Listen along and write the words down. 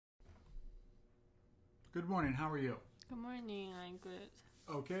Good morning. How are you? Good morning. I'm good.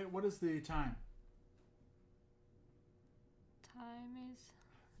 Okay. What is the time? Time is.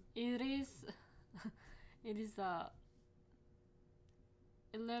 It is. It is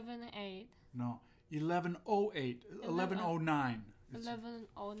 11:08. No. 11:08. 11:09. It's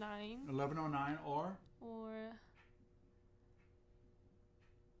 11:09 11:09 or or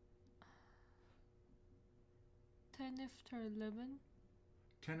 10 after 11.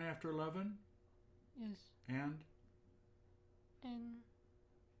 10 after 11 Yes. and And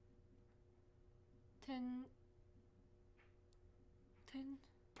 10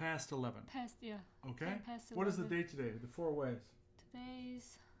 past 11. past, yeah. Okay. 10 past What is the 11. date today? The 4 ways. Today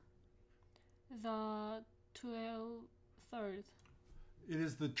is the 3rd. It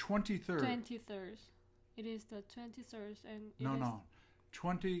is the 23rd. 23rd. It is the 23rd and it No, is no.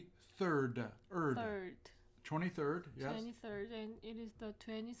 23rd. third. 23rd. Yes. 23rd and it is the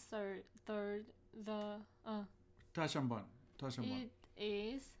 23rd. Third. The 다시 한번. it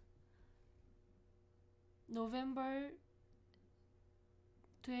is November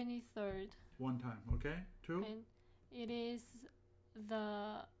 23rd One time. Okay. 2. and it is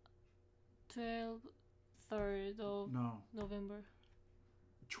the 12th of No. November.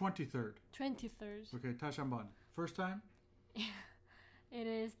 23rd. 23rd. Okay. 다시 한번. First time. It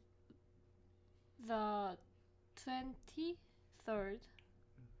is the 23rd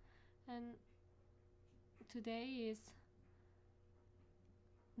and today is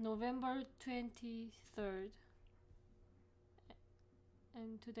November 23rd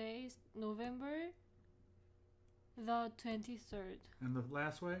and today is November the 23rd. And the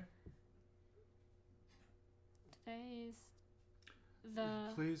last way. Today is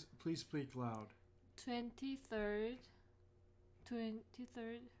the Please speak loud. 23rd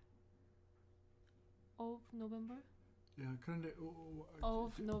of November. Yeah. 그런데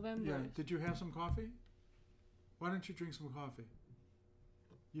Of November. Yeah. Did you have some coffee? Why don't you drink some coffee?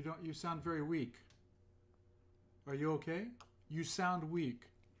 You don't. You sound very weak. Are you okay? You sound weak.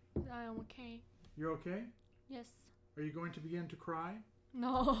 I am okay. You're okay? Yes. Are you going to begin to cry?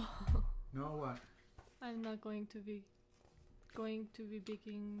 No. No. What? I'm not going to be beginning to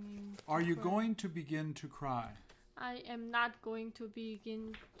Are you cry. going to begin to cry? I am not going to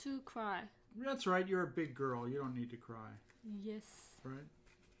begin to cry. That's right. You're a big girl. You don't need to cry, Yes. right?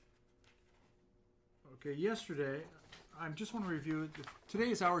 Okay. Yesterday, I just want to review.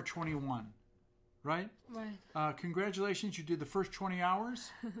 Today is hour 21, right? Right. Congratulations. You did the first 20 hours,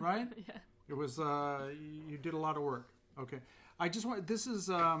 right? Yeah. It was you did a lot of work. Okay, I just want this is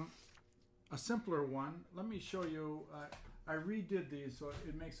a simpler one. Let me show you. I redid these so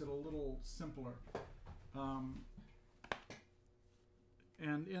it makes it a little simpler.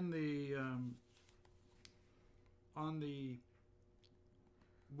 And in the on the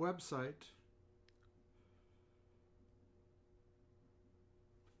website.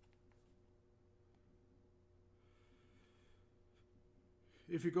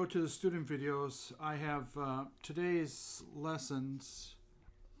 If you go to the student videos, I have today's lessons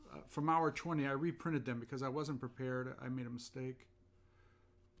from hour 20. I reprinted them because I wasn't prepared. I made a mistake.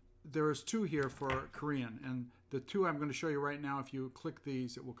 There's 2 here for Korean, and the 2 I'm going to show you right now, if you click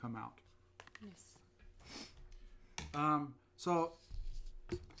these, it will come out. Yes. So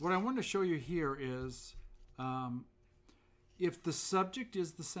what I want to show you here is if the subject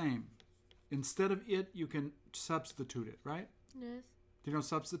is the same, instead of it, you can substitute it, right? Yes. Do you know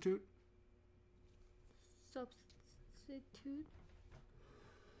substitute? Substitute.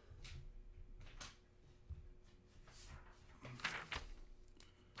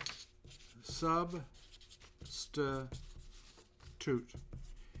 Substitute.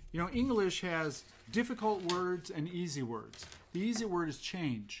 You know, English has difficult words and easy words. The easy word is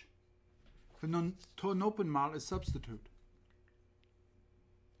change. The 높은 말 is substitute.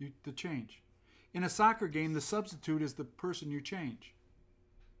 The change. In a soccer game, the substitute is the person you change.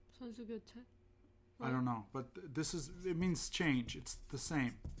 선수 교체. I don't know, but it means change. It's the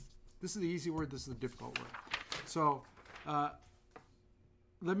same. This is the easy word, this is the difficult word. So,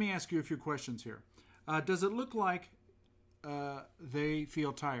 let me ask you a few questions here. Does it look like they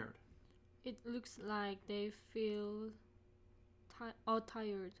feel tired? It looks like they feel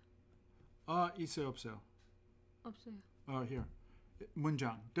tired. 있어요, 없어요? 없어요. Here.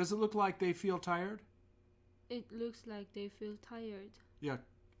 문장. Does it look like they feel tired? It looks like they feel tired. Yeah.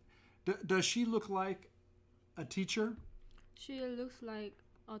 Does she look like a teacher? She looks like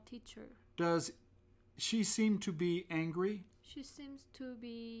a teacher. Does she seem to be angry? She seems to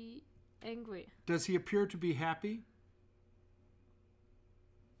be angry. Does he appear to be happy?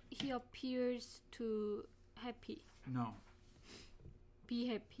 He appears to happy. No. be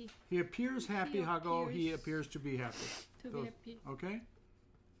happy. He appears happy, He Hago. He appears- appears to be happy. To Those- be happy. Okay?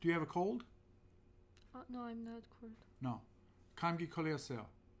 Do you have a cold? No, I'm not cold. No. 감기 걸렸어요.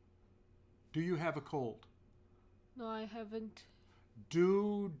 Do you have a cold? No, I haven't.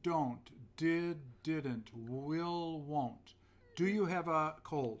 Do, don't, did, didn't, will, won't. Do you have a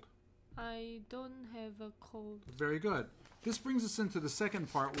cold? I don't have a cold. Very good. This brings us into the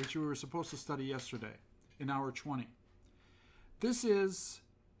second part, which we were supposed to study yesterday in hour 20. This is,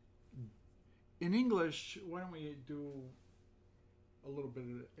 in English, why don't we do a little bit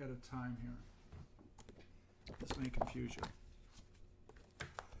at a time here? This may confuse you.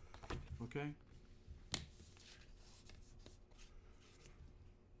 Okay?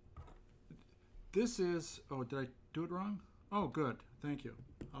 This is, oh, did I do it wrong? Oh, good. Thank you.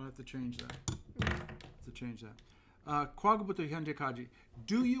 I'll have to change that. 과거부터 현재까지.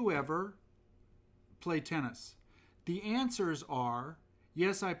 Do you ever play tennis? The answers are,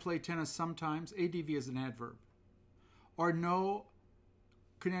 yes, I play tennis sometimes. ADV is an adverb. Or no,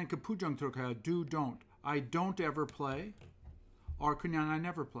 그냥 그 부정 들어가요. Do, don't. I don't ever play. Or 그냥 I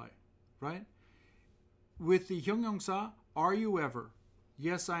never play. Right? With the 형용사, are you ever?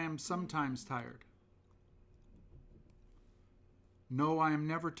 Yes, I am sometimes tired. No, I am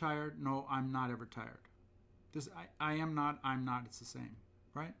never tired. No, I'm not ever tired. This I am not, I'm not, it's the same,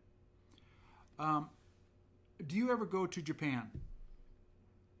 right? Do you ever go to Japan?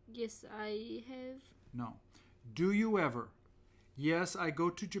 Yes, I have. No. Do you ever? Yes, I go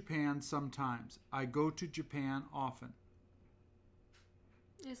to Japan sometimes. I go to Japan often.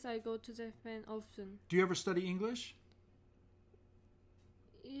 Yes, I go to Japan often. Do you ever study English?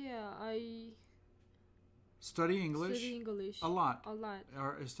 Yeah, I Study English? study English A lot. A lot.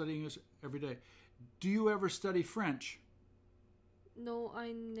 Or study English every day. Do you ever study French? No,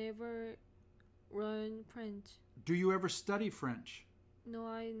 I never learn French. Do you ever study French? No,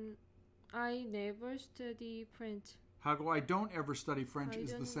 I never study French. Hago, I don't ever study French I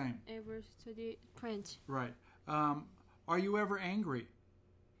is the don't same. ever study French. Right. Are you ever angry?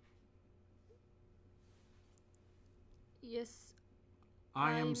 Yes,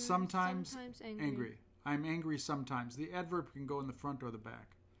 I am I'm sometimes angry. angry. I'm angry sometimes. The adverb can go in the front or the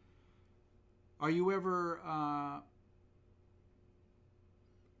back. Are you ever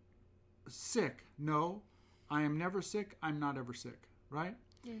sick? No. I am never sick. I'm not ever sick. Right?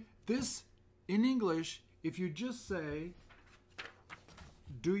 Yeah. This, in English, if you just say,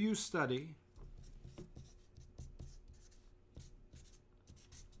 do you study?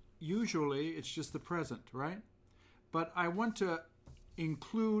 Usually it's just the present, right? But I want to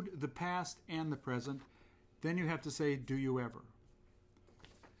include the past and the present. Then you have to say, do you ever?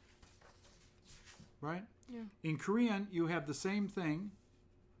 Right? Yeah. In Korean, you have the same thing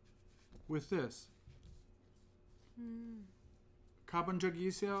with this. 가본 적이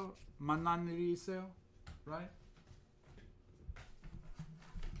있어요? 만난 일이 있어요? Right?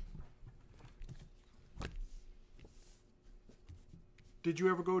 Did you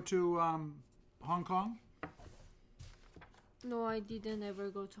ever go to Hong Kong? No, I didn't ever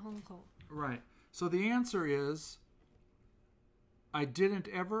go to Hong Kong. Right. So the answer is, I didn't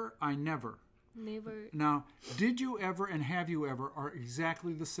ever, I never. Never. Now, did you ever and have you ever are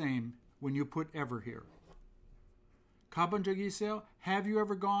exactly the same when you put ever here. 가본 적이 있어요? Have you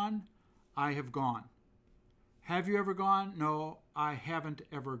ever gone? I have gone. Have you ever gone? No, I haven't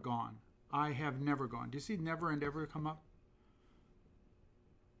ever gone. I have never gone. Do you see never and ever come up?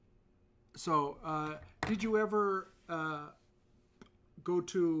 So, did you ever go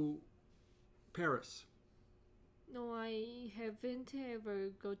to Paris? No, I haven't ever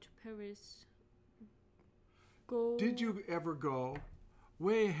go to Paris. Go. Did you ever go?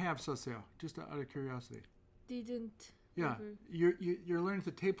 왜 해봤었어요? Just out of curiosity. Didn't. Yeah, Ever. you're learning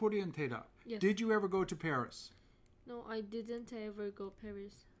the tepo리 and teta. Yes. Did you ever go to Paris? No, I didn't ever go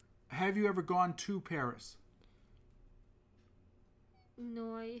Paris. Have you ever gone to Paris?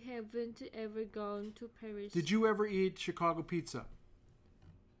 No, I haven't ever gone to Paris. Did you ever eat Chicago pizza?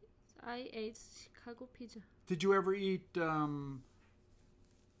 I ate Chicago pizza. Did you ever eat? Did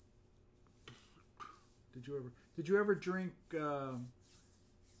you ever drink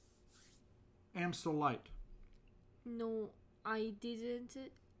Amstel Light? No, I didn't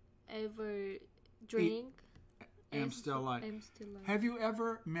ever drink Amstel Light. Amstel Light. Have you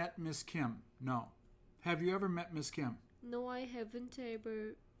ever met Miss Kim? No. Have you ever met Miss Kim? No, I haven't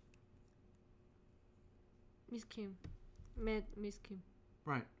ever met Miss Kim.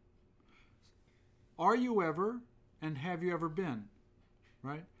 Right. Are you ever and have you ever been?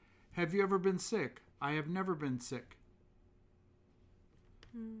 Right? Have you ever been sick? I have never been sick.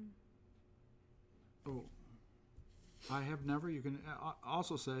 Oh. I have never. You can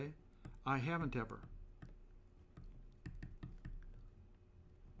also say, I haven't ever.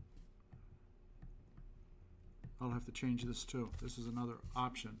 I'll have to change this too. This is another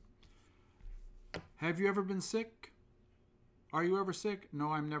option. Have you ever been sick? Are you ever sick?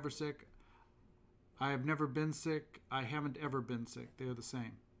 No, I'm never sick. I have never been sick. I haven't ever been sick. They're the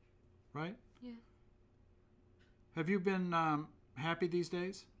same. Right? Yeah. Have you been happy these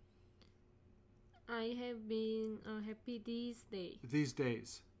days? I have been happy these days. These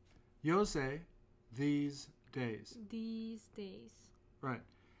days. 요새, these days. These days. Right.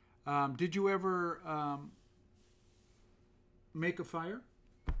 Did you ever make a fire?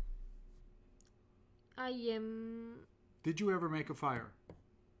 I am. Did you ever make a fire?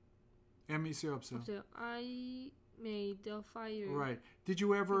 있어요, 없어요? 없어요. I made a fire. Right. Did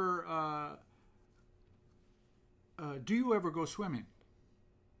you ever? Do you ever go swimming?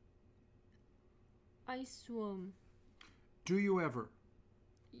 I swim. Do you ever?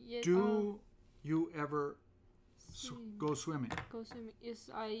 Yes, Do you ever swim. go swimming? Go swimming. Yes,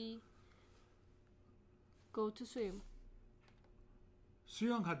 I go to swim.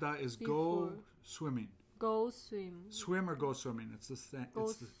 수영하다 is go Before. swimming. Go swim. Swim or go swimming. It's the same. Go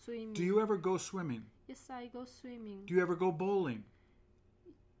swimming. Do you ever go swimming? Yes, I go swimming. Do you ever go bowling?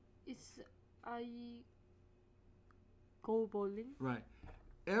 It's I go bowling. Right.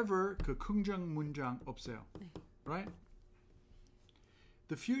 Ever 그 긍정 문장 없어요. 네. Right?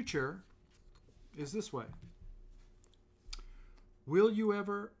 The future is this way. Will you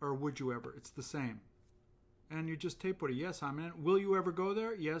ever or would you ever? It's the same. And you just tape put a yes, I'm in. Will you ever go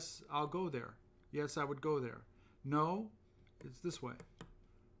there? Yes, I'll go there. Yes, I would go there. No, it's this way.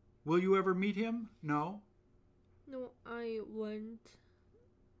 Will you ever meet him? No. No, I won't.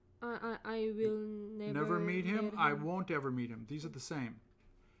 I will Never meet him? met I won't ever meet him. These are the same.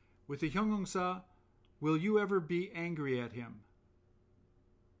 With the 형용사, will you ever be angry at him?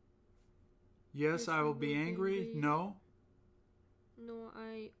 Yes, I will be angry. No. No,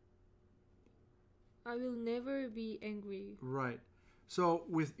 I will never be angry. Right. So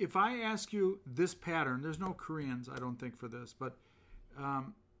if I ask you this pattern, there's no Koreans, I don't think, for this, but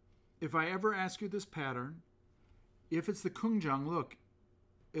if I ever ask you this pattern, if it's the 긍정, look,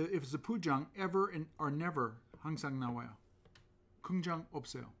 if it's the 부정, ever or never 항상 나와요. 긍정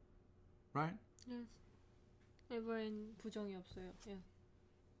없어요. Right? Yes. Ever은 부정이 없어요. Yeah.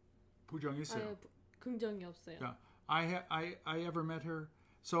 부정이 있어요. 긍정이 없어요. Yeah. I ever met her.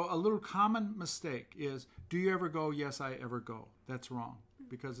 So a little common mistake is, do you ever go? Yes, I ever go. That's wrong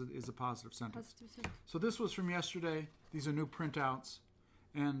because it is a positive sentence. Positive sentence. So this was from yesterday. These are new printouts.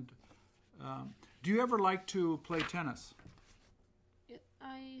 And do you ever like to play tennis?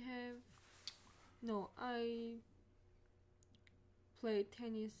 I have. No, I play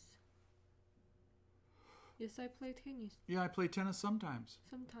tennis. Yes, I play tennis. Yeah, I play tennis sometimes.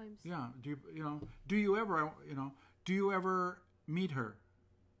 Sometimes. Yeah. Do you ever meet her?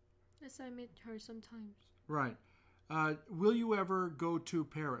 Yes, I meet her sometimes. Right. Will you ever go to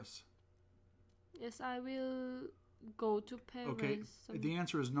Paris? Yes, I will go to Paris. Okay. The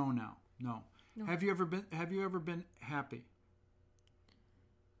answer is no now. No. No. Have you ever been happy?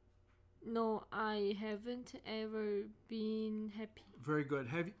 No, I haven't ever been happy. Very good.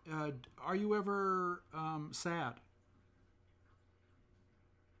 Are you ever sad?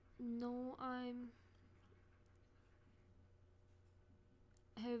 No, I'm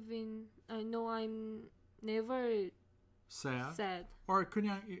never Sad. sad. Or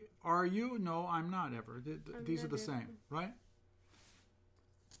그냥 are you? No, I'm not ever. These are the not same, ever. right?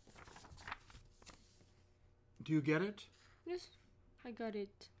 Do you get it? Yes, I got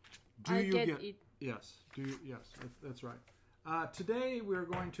it. Do I you get get it. Yes. Do you? Yes. That's right. Today we're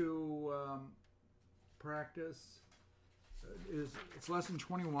going to practice. It's lesson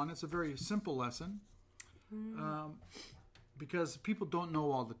 21. It's a very simple lesson because people don't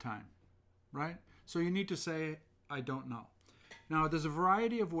know all the time, right? So you need to say, I don't know. Now, there's a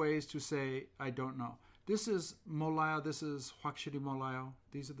variety of ways to say, I don't know. This is 몰라요. This is 확실히 몰라요.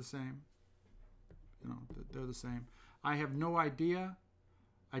 These are the same. They're the same. I have no idea.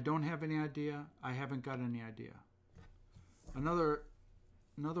 I don't have any idea. I haven't got any idea. Another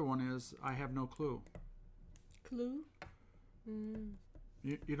one is, I have no clue. Clue?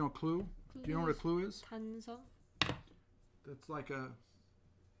 You know clue? Do you know what a clue is? 단서? That's like a...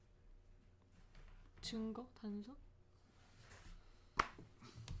 증거? 단서?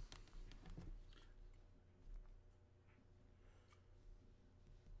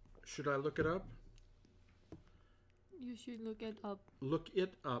 Should I look it up? You should look it up. Look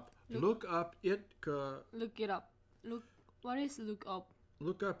it up. Look up it. Look it up. What is look up?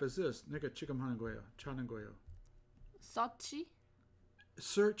 Look up is this. 내가 지금 하는 거예요. 찾는 거예요.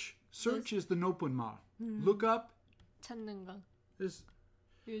 search Search is the nopunma. Look up 찾는 거. is,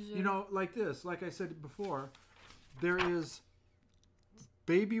 Usually. you know, like this. Like I said before, there is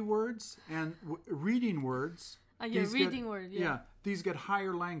baby words and reading words. yeah, These reading get, word. Yeah. these get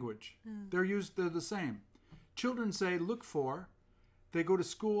higher language. They're the same. Children say look for. They go to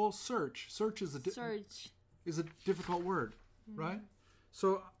school, search. Search is a difficult word, right?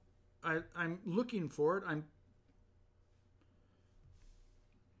 So I'm looking for it.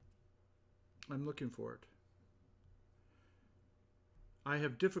 I'm looking for it. I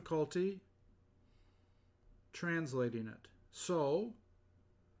have difficulty translating it. So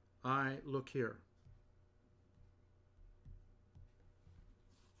I look here.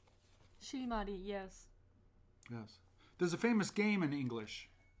 실마리, yes. Yes. There's a famous game in English.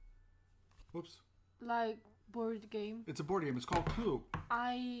 Whoops. Like board game. It's a board game. It's called Clue.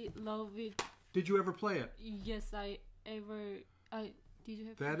 I love it. Did you ever play it? Yes, did you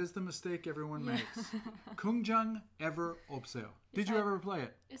have That is the mistake everyone makes. Kungjang ever 없어요. Did you ever play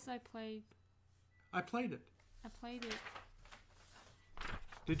it? Yes, I played. I played it. I played it.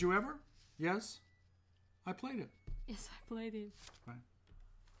 Did you ever? Yes. I played it. Yes, I played it. Right.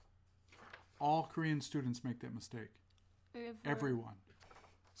 All Korean students make that mistake. Everyone.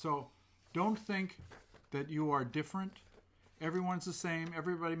 So don't think that you are different. Everyone's the same.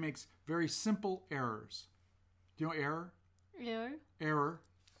 Everybody makes very simple errors. Do you know error? Error.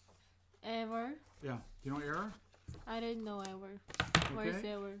 Ever? Yeah. Do you know error? I didn't know ever. What is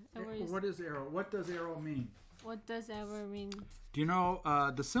error? What is error? What does error mean? What does ever mean? Do you know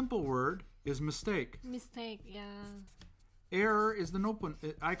the simple word is mistake? Mistake, yeah. Error is the nopun.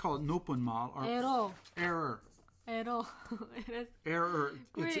 I call it nopunmal or Error. error. Error. Error.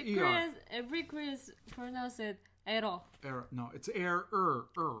 It's Koreans, every Korean pronounce it error. Error. No, it's error.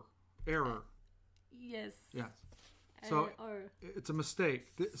 Error. Yes. Yes. So Error. it's a mistake.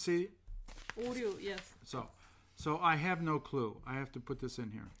 See. 오류, yes. So I have no clue. I have to put this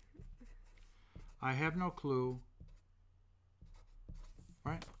in here. I have no clue.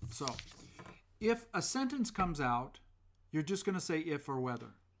 Right? So if a sentence comes out, you're just going to say if or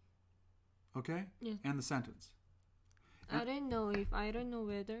whether. Okay? Yeah. And the sentence. I don't know if I don't know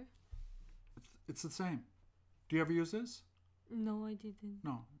whether. It's the same. Do you ever use this? No, I didn't.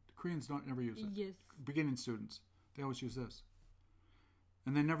 No. Koreans don't ever use it. Yes. Beginning students. They always use this.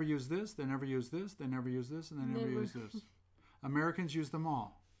 And they never use this, they never use this, they never use this, and they never use this. Americans use them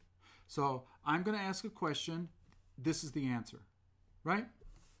all. So I'm going to ask a question. This is the answer. Right?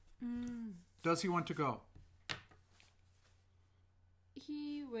 Does he want to go?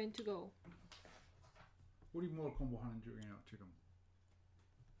 He went to go. 우리 뭘 공부하는 중이에요 지금?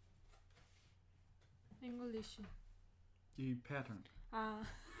 English. The pattern. I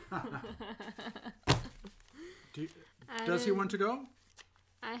Does he want to go?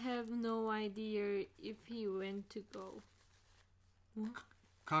 I have no idea if he went to go.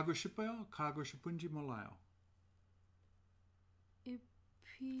 가고 싶어요? 가고 싶은지 몰라요. If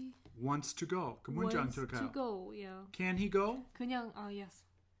he Wants to go. 그 문장 wants to 들을까요? go, yeah. Can he go? 그냥 yes.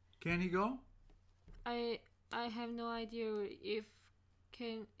 Can he go? I have no idea if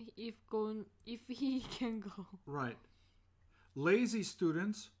he can go. Right. Lazy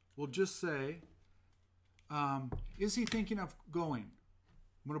students will just say, is he thinking of going?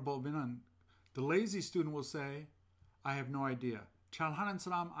 물어보면은 the lazy student will say, I have no idea. 잘하는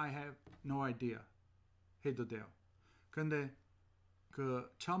사람, I have no idea. 해도 돼요. 근데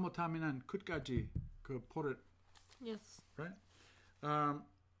그 잘못하면은 끝까지 그 put it. Yes. Right?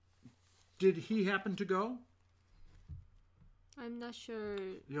 Did he happen to go? I'm not sure.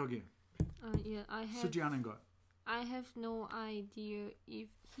 여기. Yeah, 쓰지 않은 것. I have no idea if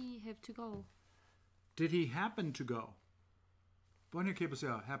he have to go. Did he happen to go? 번역해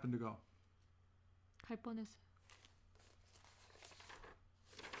보세요. Happen to go. 갈 뻔했어요.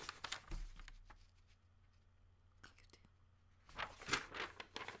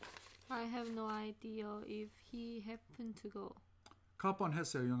 I have no idea if he happened to go. 갈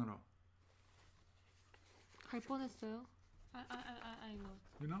뻔했어요 영어로. 갈 뻔했어요? I know.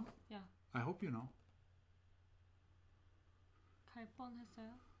 You know? Yeah. I hope you know. 갈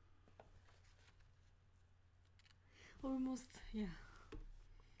뻔했어요? Almost, yeah.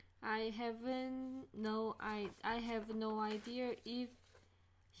 I have no idea if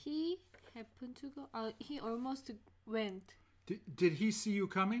he happened to go. He almost went. Did he see you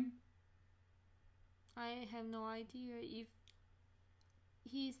coming? I have no idea if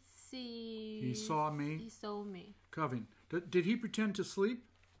he saw me. He saw me. Kevin, did he pretend to sleep?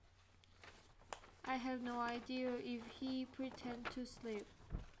 I have no idea if he pretend to sleep.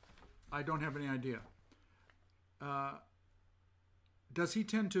 I don't have any idea. Does he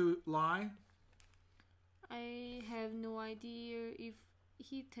tend to lie? I have no idea if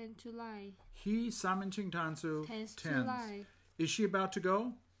he tends to lie. He 사면칭 단수 Tends to tends. lie. Is she about to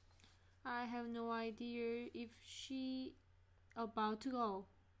go? I have no idea if she about to go.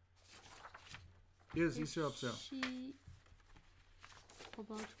 Is If 있어요 없어요? she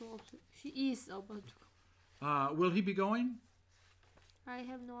about to go. She is about to go. Will he be going? I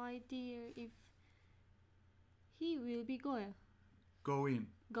have no idea if he will be going. Going.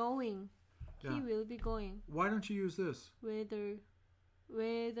 Going. Yeah. He will be going. Why don't you use this? Whether.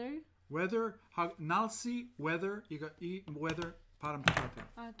 Weather, 날씨, weather, 이 weather 발음 똑같아요.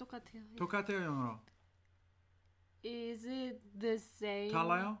 아 똑같아요. 똑같아요 영어로. Is it the same?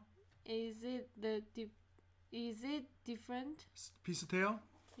 달라요? Is it different? 비슷해요?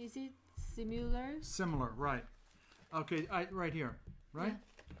 Is it similar? Similar, right. Okay, right here, right?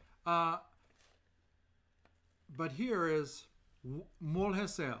 Yeah. But here is 뭘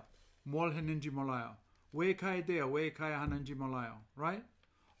했어요? 뭘 했는지 몰라요. 왜 가야 돼요? 왜 가야 하는지 몰라요. Right?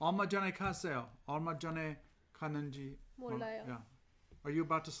 얼마 전에 갔어요. 얼마 전에 갔는지 몰라요. Yeah. Are you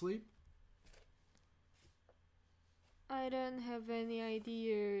about to sleep? I don't have any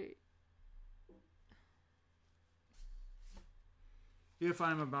idea. If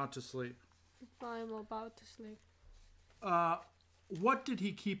I'm about to sleep. If I'm about to sleep. What did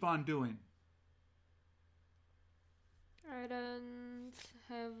he keep on doing? I don't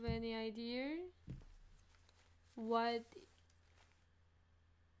have any idea what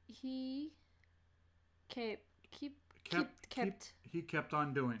he kept He kept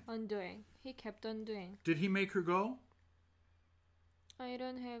on doing. on doing. He kept on doing. Did he make her go? I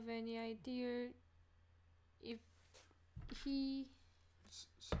don't have any idea if he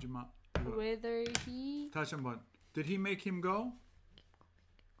쓰지 마. whether he 다시 한번. Did he make him go?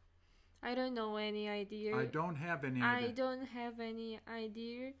 I don't know any idea. I don't have any I idea. don't have any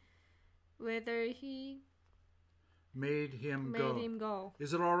idea whether he Made him made go. him go.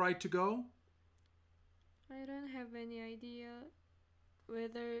 Is it all right to go? I don't have any idea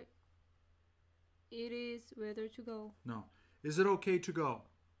whether it is whether to go. No. Is it okay to go?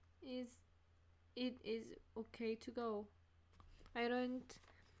 It is okay to go. I don't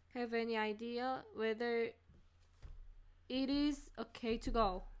have any idea whether it is okay to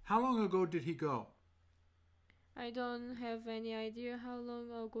go. How long ago did he go? I don't have any idea how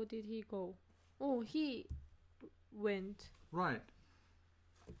long ago did he go. Oh, he went. Right.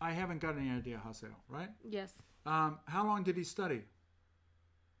 I haven't got any idea, Haseo, right? Yes. How long did he study?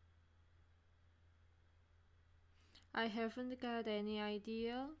 I haven't got any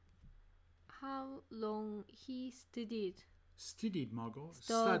idea how long he studied. Studied, Margot.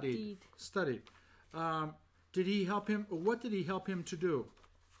 Studied. Studied. Did he help him? What did he help him to do?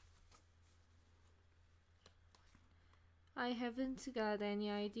 I haven't got any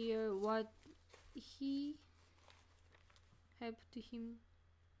idea what he helped him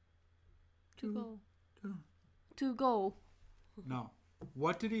to go. To go. No.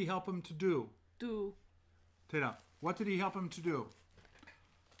 What did he help him to do? Do. 대답. What did he help him to do?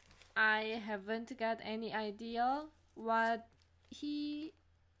 I haven't got any idea what he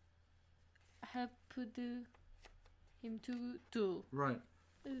helped him to do. Right.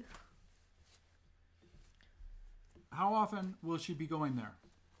 Ugh. How often will she be going there?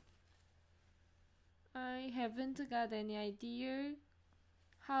 I haven't got any idea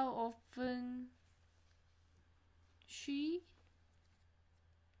how often she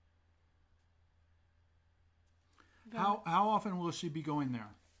How often will she be going there?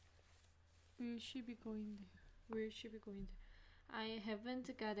 will she be going there? Will she be going there? I haven't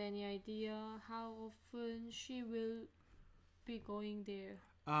got any idea how often she will be going there.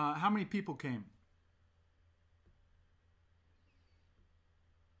 How many people came?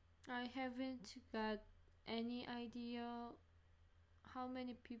 I haven't got any idea how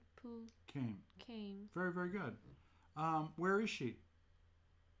many people came. Very, very good. Where is she?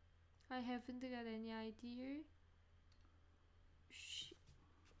 I haven't got any idea.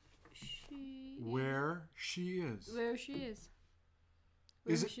 Where she is. Where she is.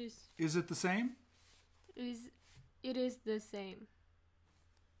 Is it the same? It is the same.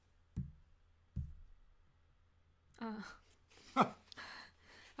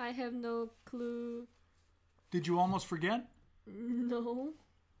 I have no clue. Did you almost forget? No.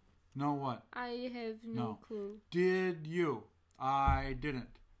 No what? I have no clue. Did you? I didn't.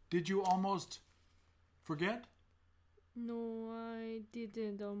 Did you almost forget? No, I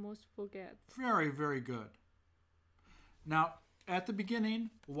didn't almost forget. Very, very good. Now, at the beginning,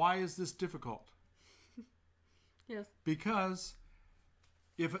 why is this difficult? Yes. Because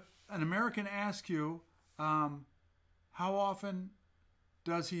if an American asks you, How often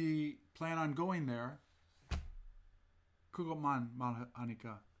does he plan on going there? 그것만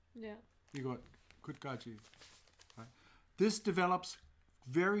말하니까. Yeah. 이거 끝까지. Right? This develops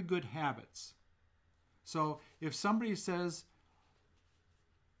very good habits. So if somebody says,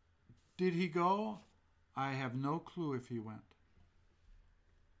 did he go? I have no clue if he went.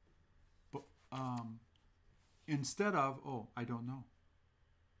 But instead of, oh, I don't know.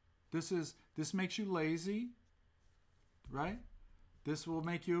 This makes you lazy, right? This will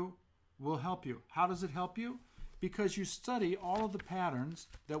help you. How does it help you? Because you study all of the patterns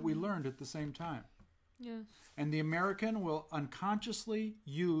that we learned at the same time. Yes. And the American will unconsciously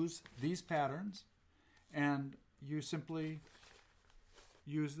use these patterns, and you simply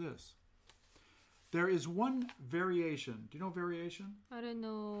use this. There is one variation. Do you know variation? I don't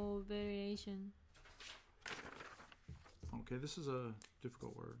know variation. Okay, this is a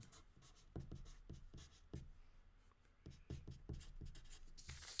difficult word.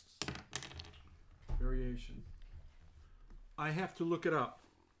 Variation. I have to look it up.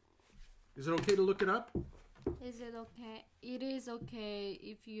 Is it okay to look it up? Is it okay? It is okay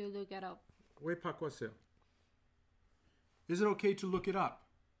if you look it up. 왜 바꿨어요? Is it okay to look it up?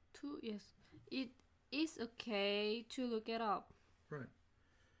 Yes. It is okay to look it up. Right.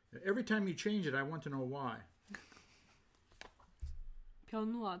 Every time you change it, I want to know why.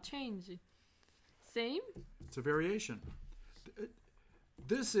 변화, change. Same? It's a variation.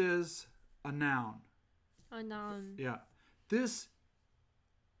 This is a noun. A noun. Yeah. This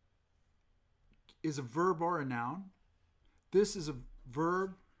is a verb or a noun. This is a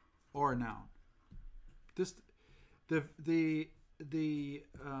verb or a noun. This, the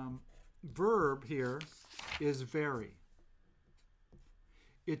verb here is vary.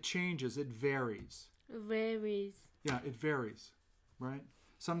 It changes. It varies. Varies. Yeah, it varies, right?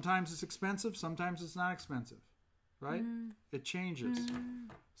 Sometimes it's expensive. Sometimes it's not expensive, right? It changes.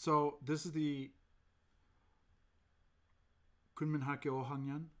 So this is the 국민학교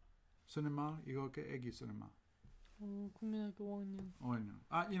 5학년 cinema. 이거 애기 cinema. 국민학교 5학년. Oh,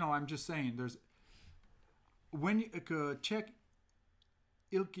 no. I'm just saying. There's when 그 책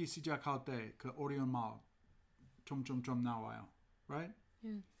읽기 시작할 때 그 어려운 말 좀 나와요, right?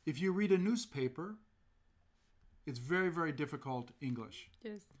 Yeah. If you read a newspaper, it's very, very difficult English.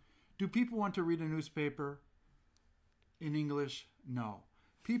 Yes. Do people want to read a newspaper in English? No.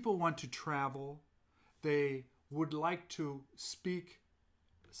 People want to travel. They would like to speak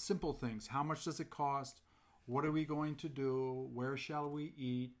simple things. How much does it cost? What are we going to do? Where shall we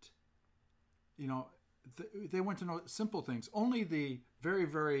eat? They want to know simple things. Only the very,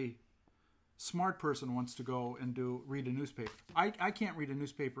 very smart person wants to go and read a newspaper. I can't read a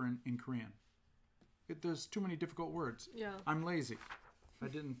newspaper in Korean. There's too many difficult words. Yeah. I'm lazy. I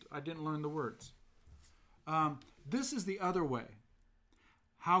didn't learn the words. This is the other way.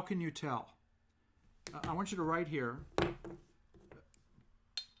 How can you tell? I want you to write here.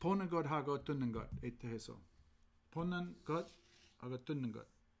 보는 것하고 듣는 것 해서 보는 것하고 듣는 것.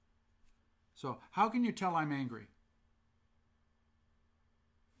 So how can you tell I'm angry?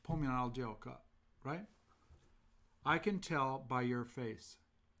 보면 알죠, right? I can tell by your face.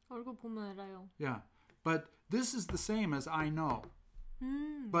 얼굴 보면 알아요. Yeah, but this is the same as I know.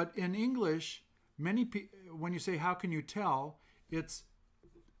 But in English, many people, when you say how can you tell, it's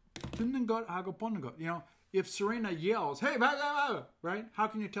듣는 것하고 보는 것. If Serena yells, hey, blah, blah, blah, right? How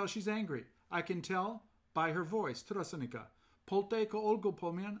can you tell she's angry? I can tell by her voice. 들었으니까. 볼 때 그 얼굴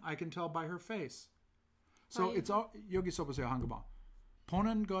보면 I can tell by her face. So it's all 여기서 보세요 한국말.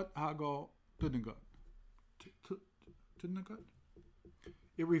 보는 것하고 듣는 것. 듣는 것?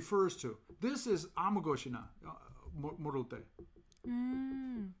 It refers to. This is 아무 것이나 모를 때.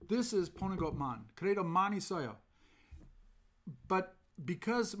 This is 보는 것만. 그래도 많이 써요. But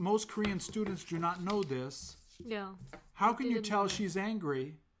because most Korean students do not know this, Yeah. how can you tell she's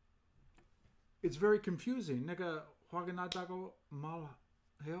angry? It's very confusing. 내가 화가 나다고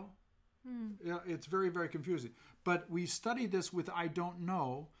말해요? Yeah, it's very, very confusing. But we study this with I don't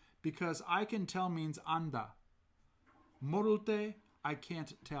know because I can tell means 안다. 모를 때 I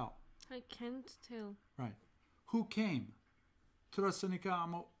can't tell. I can't tell. Right. Who came?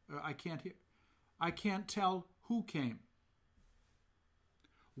 들었으니까 I can't hear. I can't tell who came.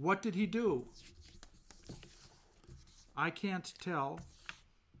 What did he do? I can't tell.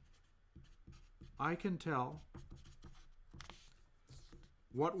 I can tell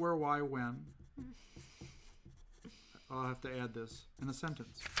what, where, why, when. I'll have to add this in a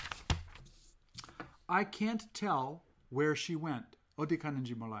sentence. I can't tell where she went. 어디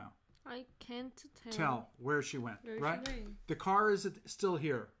갔는지 몰라요. I can't Tell where she went, Where she right? went. The car is still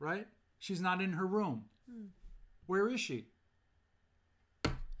here, right? She's not in her room. Where is she?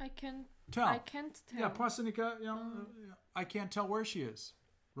 I can Tell. I can't tell. Yeah, Pasanika, I can't tell where she is,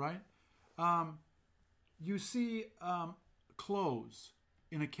 right? You see clothes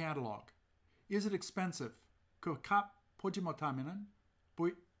in a catalog. Is it expensive? I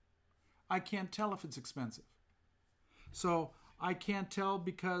can't tell if it's expensive. So I can't tell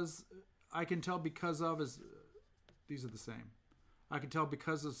because I can tell because of is these are the same. I can tell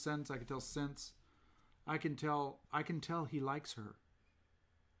because of since. I can tell since. I can tell he likes her.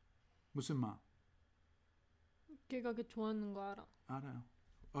 무슨 말? 걔가 걔 좋아하는 거 알아. 알아요.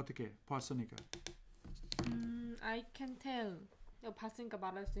 어떻게? 봤으니까. I can tell. 이거 봤으니까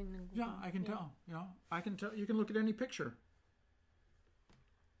말할 수 있는 거. Yeah, I can tell. You know, I can tell. You can look at any picture.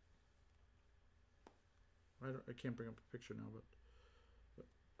 I can't bring up a picture now, but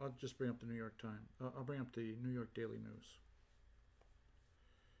I'll just bring up the New York Times. I'll bring up the New York Daily News.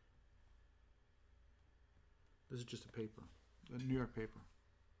 This is just a paper, a New York paper.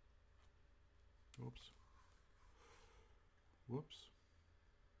 Whoops.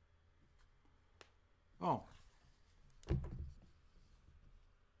 Oh.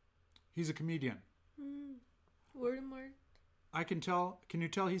 He's a comedian. Word more. I can tell. Can you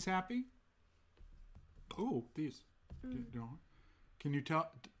tell he's happy? Oh, these. Can you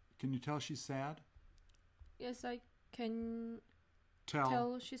tell? Can you tell she's sad? Yes, I can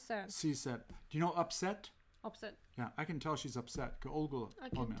Tell she's sad. she's sad. Do you know upset? Upset. Yeah, I can tell she's upset. I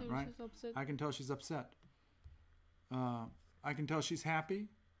can tell right? she's upset. I can tell she's upset. I can tell she's happy,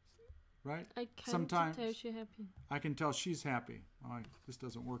 right? I can't Sometimes tell she's happy. I can tell she's happy. This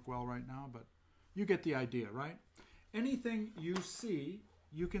doesn't work well right now, but you get the idea, right? Anything you see,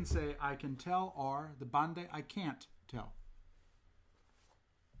 you can say I can tell, or the bande I can't tell.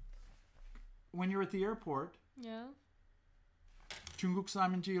 When you're at the airport, Yeah. 중국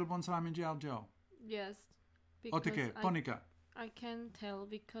사람인지 일본 사람인지 알죠? Yes. 어떻게? 보니까. I can tell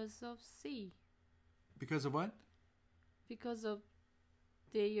because of C. Because of what? Because of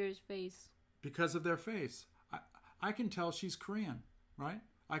their face. Because of their face. I can tell she's Korean, right?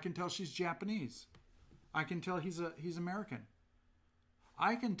 I can tell she's Japanese. I can tell he's American.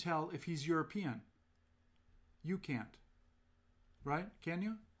 I can tell if he's European. You can't. Right? Can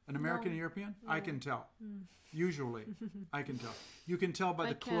you? An American and European? No. I can tell. Usually. I can tell. You can tell by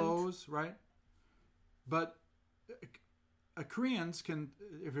the clothes, right? But Koreans can,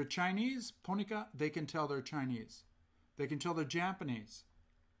 if they're Chinese, Ponika, they can tell they're Chinese. They can tell they're Japanese,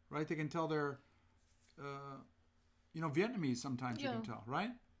 right? They can tell they're, Vietnamese sometimes you can tell,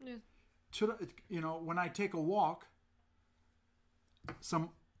 right? Yeah. When I take a walk,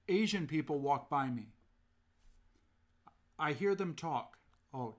 some Asian people walk by me. I hear them talk. Oh,